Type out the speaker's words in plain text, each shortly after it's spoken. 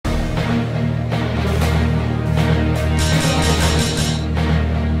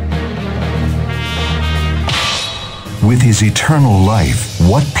With his eternal life,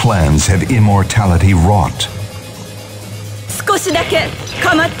 what plans have immortality wrought? 少しだけ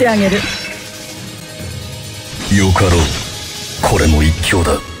構ってあげる。よかろう。これも一興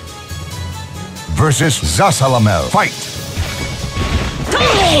だ。Versus Zasalamel. Fight!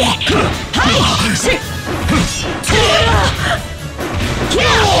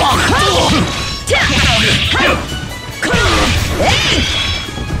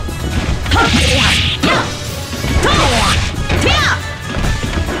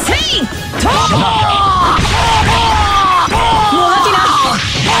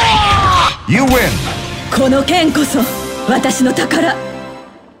 You win! この剣こそ私の宝。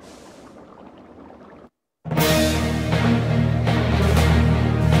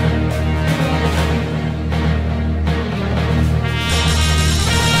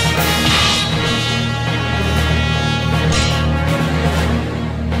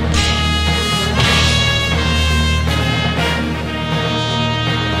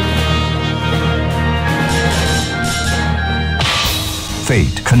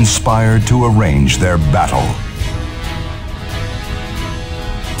Fate conspired to arrange their battle.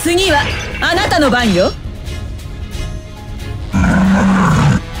 次はあなたの番よ。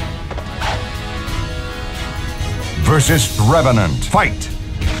Versus Revenant. Fight!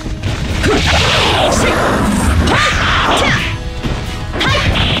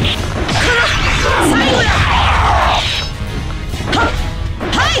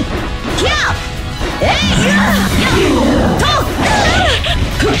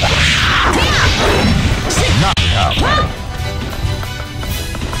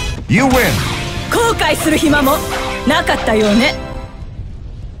 You win! 後悔する暇もなかったようね。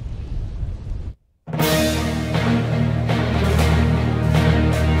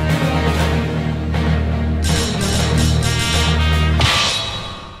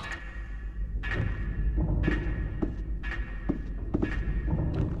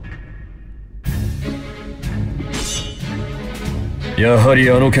やは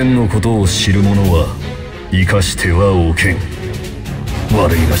りあの剣のことを知る者は生かしてはおけん。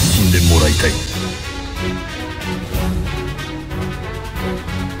悪いが死んでもらいたい。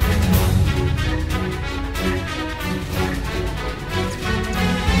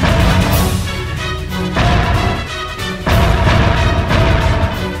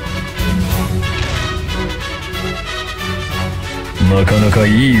なかなか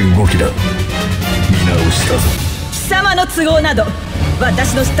いい動きだ。見直したぞ。貴様の都合など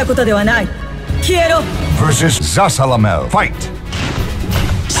私の知ったことではない。消えろ。 Versus Zasalamel. Fight!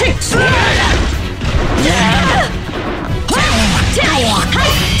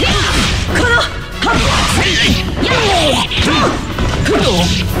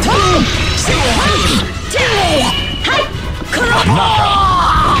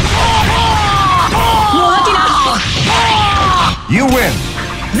 You win!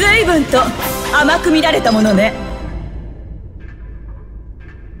 随分と甘く見られたものね。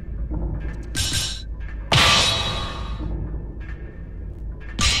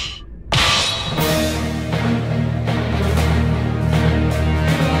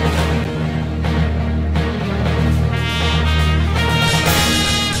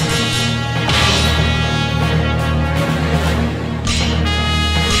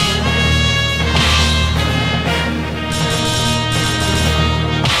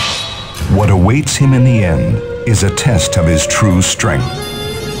What awaits him in the end is a test of his true strength.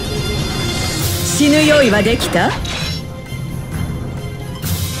 死ぬ用意はできた？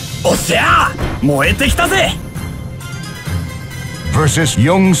おっしゃー、燃えてきたぜ。 Versus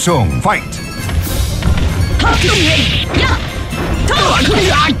Young Sung. Fight!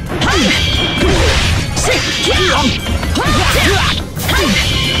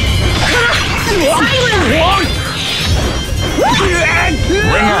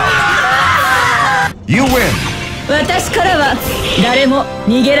 Ring out! You win! 私からは誰も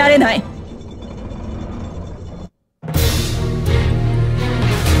逃げられない。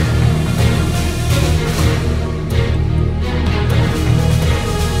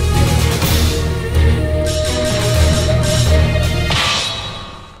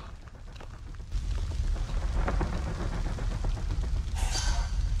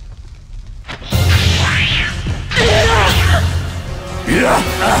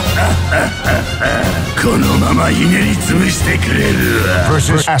このままひねり潰してくれるわ。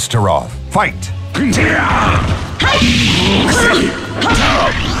 Versus Astaroth. Fight! えい！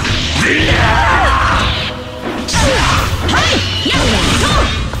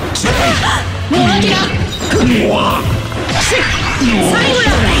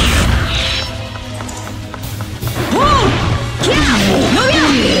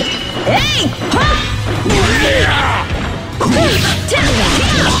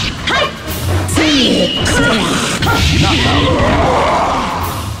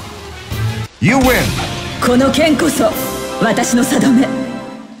 You win! この剣こそ私の定め。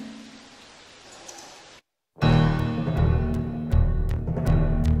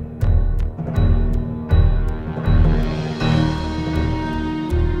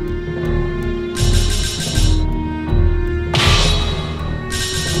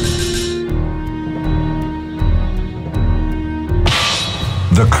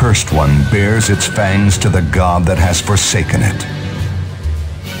The cursed one bears its fangs to the god that has forsaken it.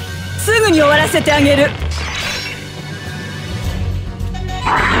 すぐに終わらせてあげる。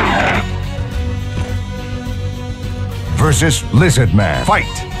Versus Lizard Man. Fight!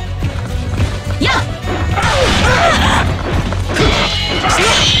 やっ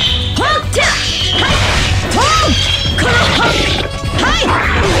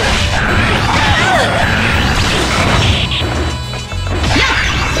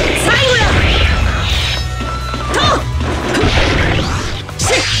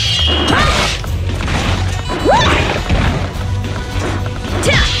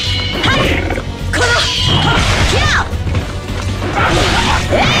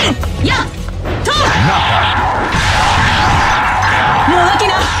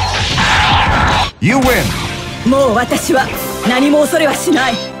You win! もう私は何も恐れはしな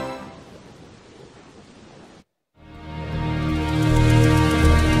い。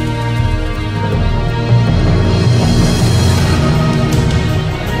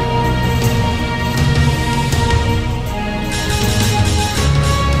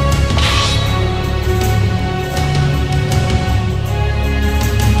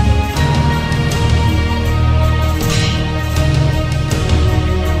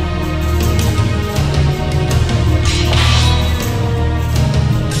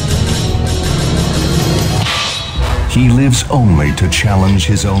He lives only to challenge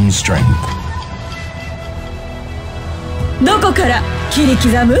his own strength. どこから切り刻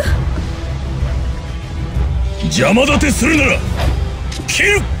む？邪魔立てするなら切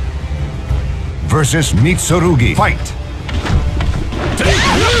る。 Versus Mitsurugi. Fight!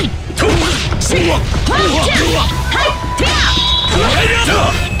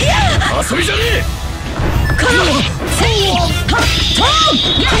 遊びじゃねえ。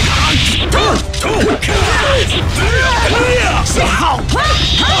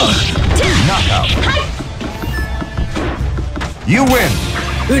You win!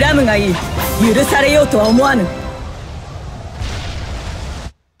 恨むがいい。許されようとは思わぬ。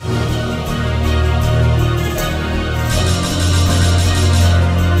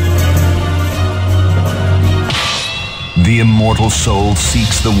The immortal soul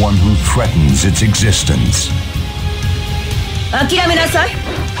seeks the one who threatens its existence. 諦めなさい。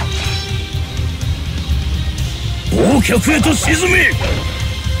忘却へと沈め。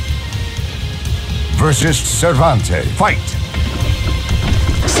 Versus Cervante. Fight!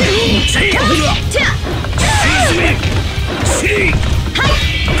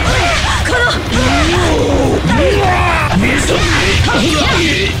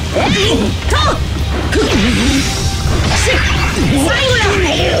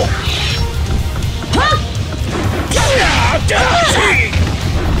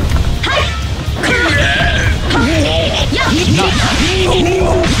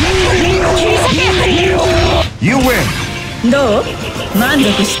 You win! どう？満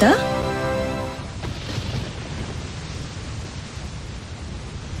足した？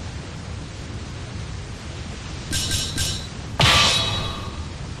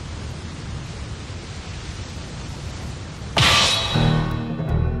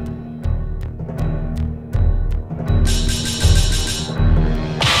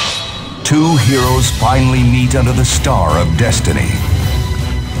 Two heroes finally meet under the star of destiny.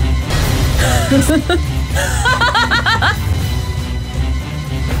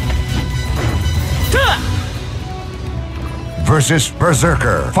 Versus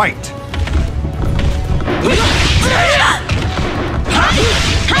Berserker. Fight!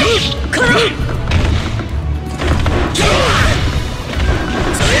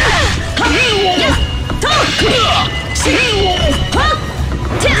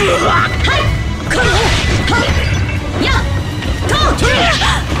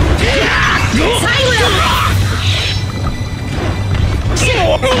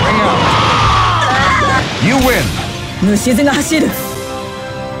 You win! 虫唾が走る。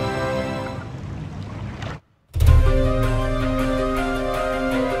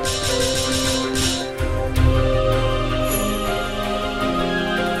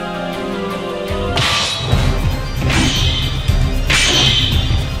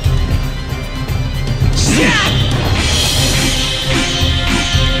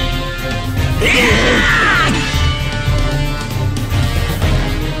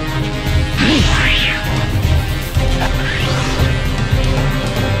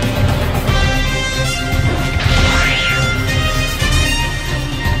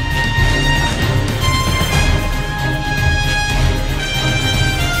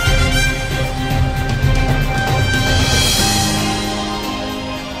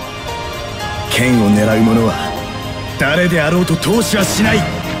狙う者は誰であろうと投資はしない。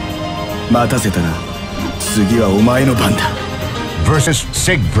待たせたな。次はお前の番だ。 versus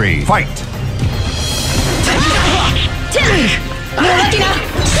Siegfried. Fight! もがきな。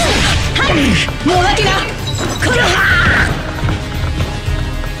もがきな。こら。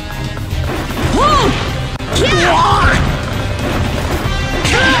ほう。キャー。は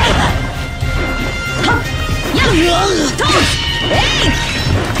っ。やる。と。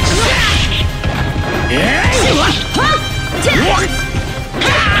えい。はっ。じゃ。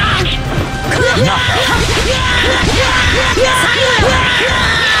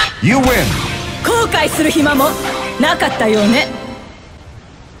You win! 後悔する暇もなかったようね。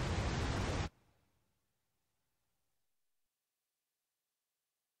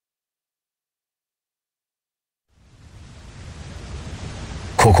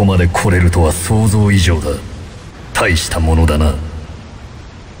ここまで来れるとは想像以上だ。大したものだな。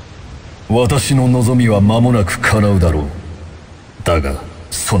私の望みは間もなく叶うだろう。だが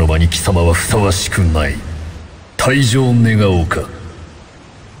その場に貴様はふさわしくない。退場願おうか。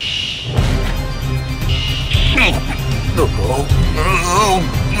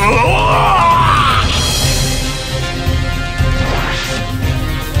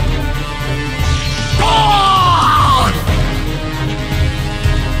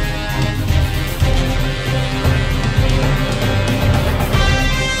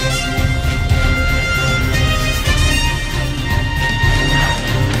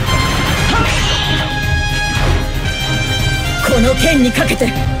この剣にかけて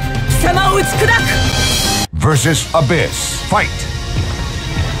貴様を打ち砕く。 versus Abyss. Fight!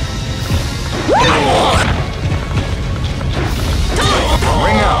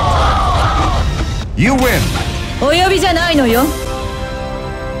 Ring out! You win! お呼びじゃないのよ。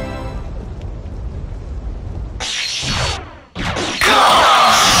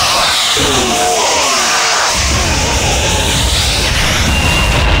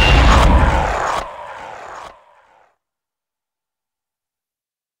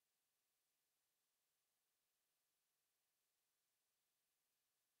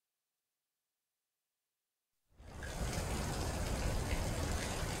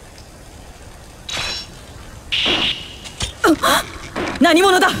何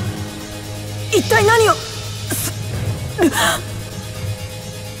者だ。一体何を。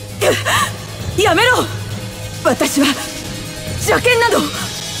やめろ。私は邪剣など。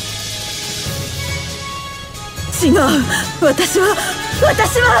違う。私は